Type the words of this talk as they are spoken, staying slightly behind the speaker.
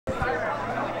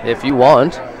If you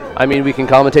want. I mean, we can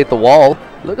commentate the wall.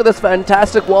 Look at this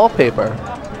fantastic wallpaper.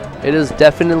 It is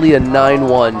definitely a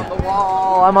 9-1. The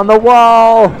wall. I'm on the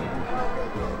wall.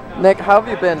 Nick, how have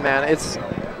you been, man?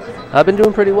 I've been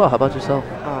doing pretty well. How about yourself?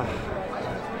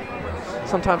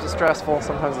 Sometimes it's stressful.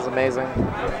 Sometimes it's amazing.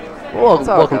 Well,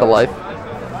 welcome to life.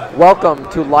 Welcome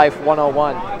to Life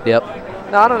 101. Yep.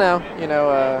 No, I don't know. You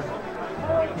know,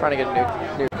 trying to get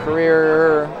a new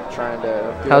career. Trying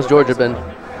to. How's Georgia been?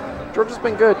 Georgia's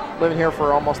been good. Living here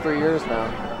for almost 3 years now.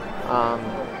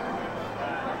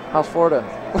 How's Florida?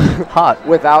 Hot.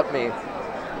 Without me.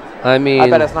 I mean, I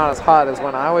bet it's not as hot as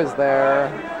when I was there.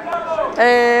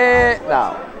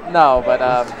 No, but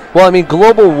well, I mean,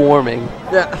 global warming.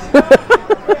 Yeah.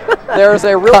 There's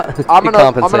a real. I'm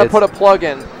gonna put a plug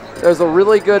in. There's a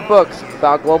really good book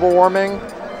about global warming,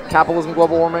 capitalism,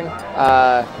 global warming.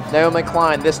 Naomi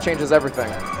Klein. This Changes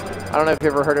Everything. I don't know if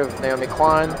you've ever heard of Naomi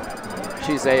Klein.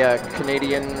 She's a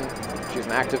Canadian. She's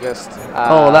an activist.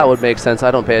 Oh, that would make sense.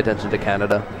 I don't pay attention to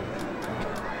Canada.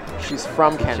 She's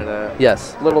from Canada.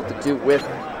 Yes. Little to do with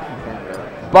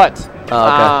Canada. But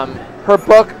okay. Her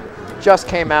book just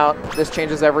came out. This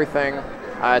Changes Everything.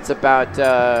 It's about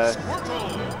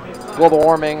global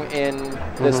warming in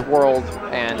this world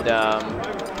and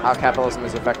how capitalism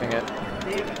is affecting it.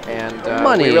 And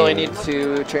we really need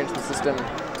to change the system.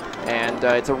 And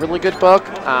it's a really good book.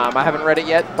 I haven't read it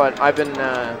yet, but I've been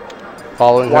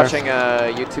watching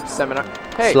a YouTube seminar.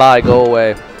 Hey. Sly, go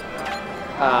away.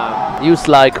 You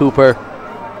Sly Cooper.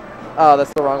 Oh,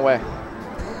 that's the wrong way.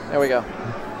 There we go.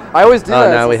 I always do that.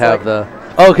 Oh, now we have the...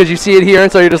 Oh, because you see it here, and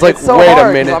so you're just like, so wait hard,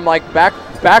 a minute. I'm like,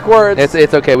 backwards.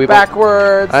 It's okay. We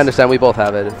backwards. I understand. We both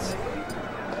have it.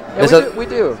 We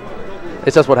do.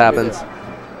 It's just what happens.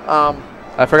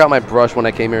 I forgot my brush when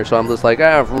I came here, so I'm just like,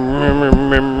 done.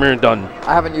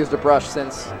 I haven't used a brush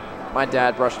since my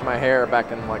dad brushed my hair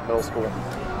back in like middle school.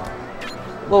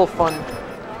 Little fun thing.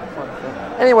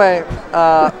 Anyway,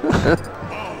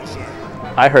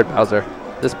 I heard Bowser.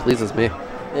 This pleases me.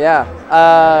 Yeah.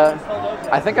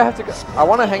 I think I have to go. I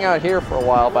want to hang out here for a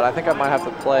while, but I think I might have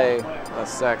to play a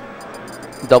sec.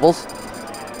 Doubles?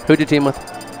 Who'd you team with?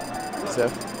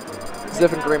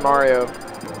 Ziff and Green Mario.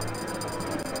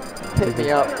 Hit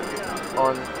me up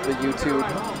on the YouTube.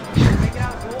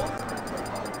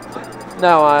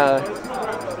 No, I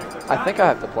think I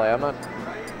have to play. I'm not.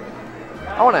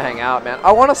 I want to hang out, man.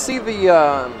 I want to see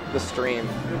the stream,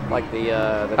 like the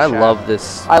chat. I love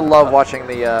this. I love watching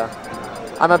the.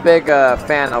 I'm a big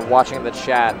fan of watching the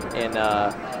chat in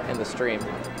the stream.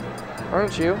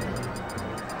 Aren't you?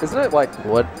 Isn't it like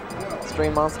what?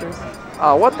 Stream Monsters?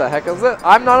 Oh, what the heck is it?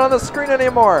 I'm not on the screen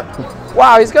anymore.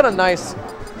 Wow, he's got a nice.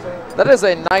 That is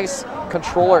a nice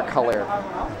controller color.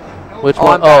 Which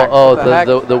one?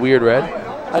 The weird red.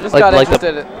 I just got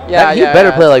interested. Yeah, you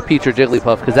better play like Peach or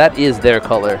Jigglypuff because that is their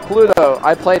color. Pluto,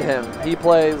 I played him. He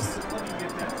plays.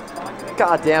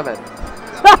 God damn it.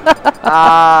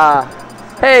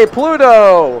 Hey,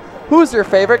 Pluto! Who's your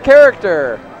favorite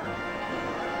character?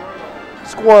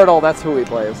 Squirtle, that's who he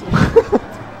plays.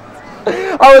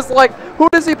 I was like, who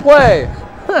does he play?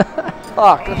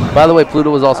 Fuck. By the way,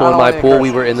 Pluto was also in my pool. We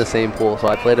were in the same pool, so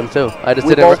I played him too. I just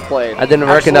both played. I didn't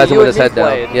recognize him with his head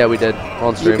down. Yeah, we did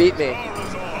on stream. You beat me.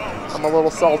 I'm a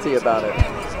little salty about it.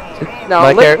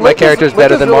 No, my character's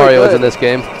better than Mario's in this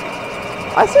game.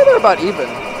 I say they're about even.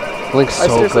 Link's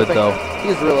so good though.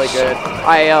 He's really good.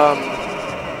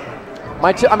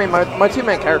 My two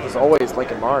main characters are always Link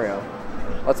and Mario.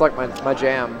 That's like my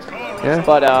jam. Yeah.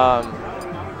 But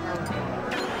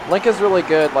Link is really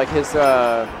good. Like his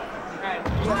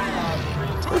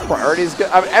priorities good.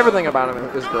 I mean, everything about him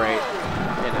is great.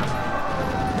 You know.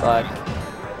 But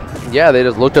yeah, they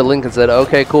just looked at Link and said,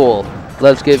 "Okay, cool.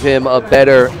 Let's give him a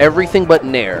better everything but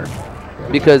Nair,"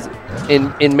 because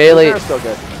in Melee. Nair's still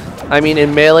good. I mean,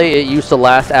 in Melee, it used to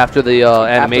last after the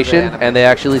animation, and they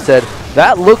actually said,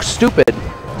 that looks stupid,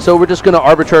 so we're just going to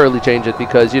arbitrarily change it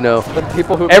because, you know, the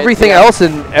people who everything else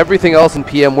in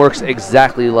PM works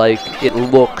exactly like it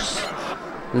looks,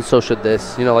 and so should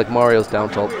this. You know, like Mario's down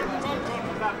tilt.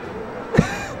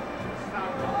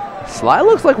 Sly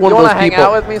looks like one of those people. You want to hang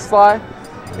out with me, Sly?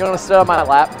 You want to sit on my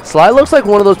lap? Sly looks like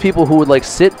one of those people who would, like,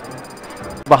 sit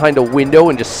behind a window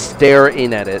and just stare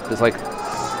in at it. Just like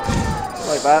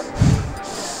that.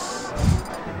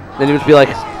 Then he would be like,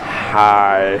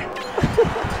 hi.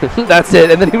 That's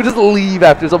it. And then he would just leave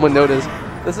after someone noticed.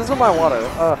 This isn't my water.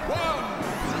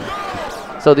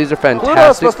 So these are fantastic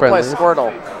Pluto's supposed friendlies. to play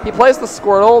Squirtle. He plays the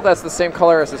Squirtle that's the same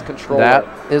color as his controller. That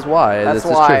is why. That's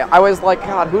why. I was like,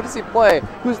 God, who does he play?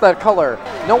 Who's that color?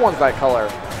 No one's that color.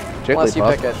 Unless you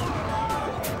pick it.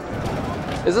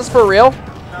 Is this for real?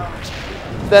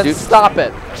 Then stop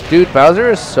it. Dude, Bowser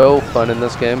is so fun in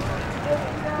this game.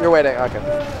 You're waiting. Okay.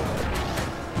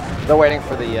 They're waiting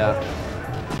for the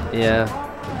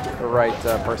right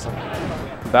person.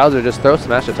 Bowser just throws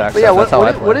smash attacks. But yeah, that's how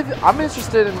I play. I'm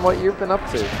interested in what you've been up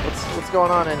to. What's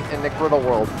going on in Nick Riddle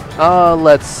world?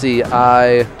 Let's see.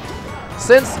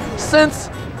 Since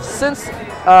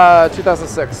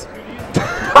 2006.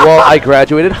 Well, I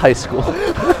graduated high school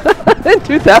in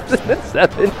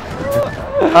 2007.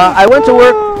 I went to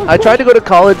work. I tried to go to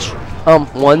college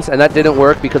once, and that didn't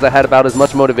work because I had about as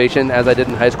much motivation as I did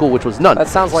in high school, which was none. That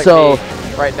sounds like me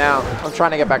right now. I'm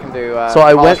trying to get back into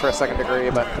college for a second degree,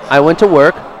 but I went to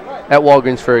work at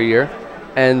Walgreens for a year,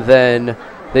 and then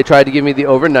they tried to give me the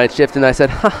overnight shift, and I said,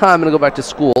 haha, I'm going to go back to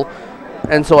school.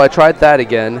 And so I tried that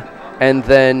again, and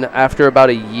then after about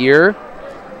a year,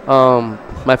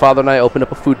 my father and I opened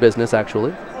up a food business,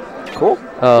 actually. Cool.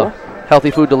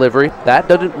 Healthy food delivery. That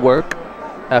didn't work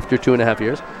after 2.5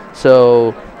 years.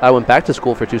 So I went back to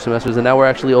school for 2 semesters, and now we're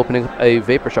actually opening a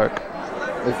Vapor Shark.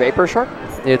 A Vapor Shark?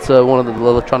 It's one of the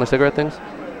electronic cigarette things.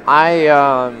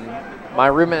 My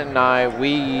roommate and I,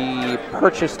 we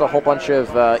purchased a whole bunch of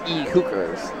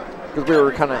e-hookahs because we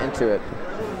were kind of into it.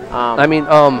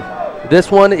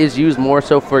 This one is used more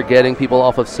so for getting people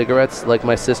off of cigarettes. Like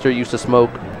my sister used to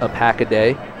smoke a pack a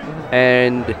day,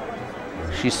 and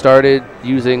she started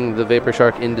using the Vapor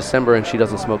Shark in December, and she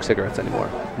doesn't smoke cigarettes anymore,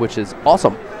 which is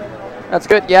awesome. That's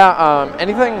good. Yeah.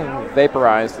 Anything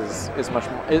vaporized is much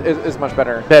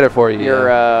better. Better for you.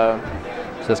 You're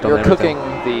system. You're cooking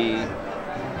the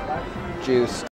juice.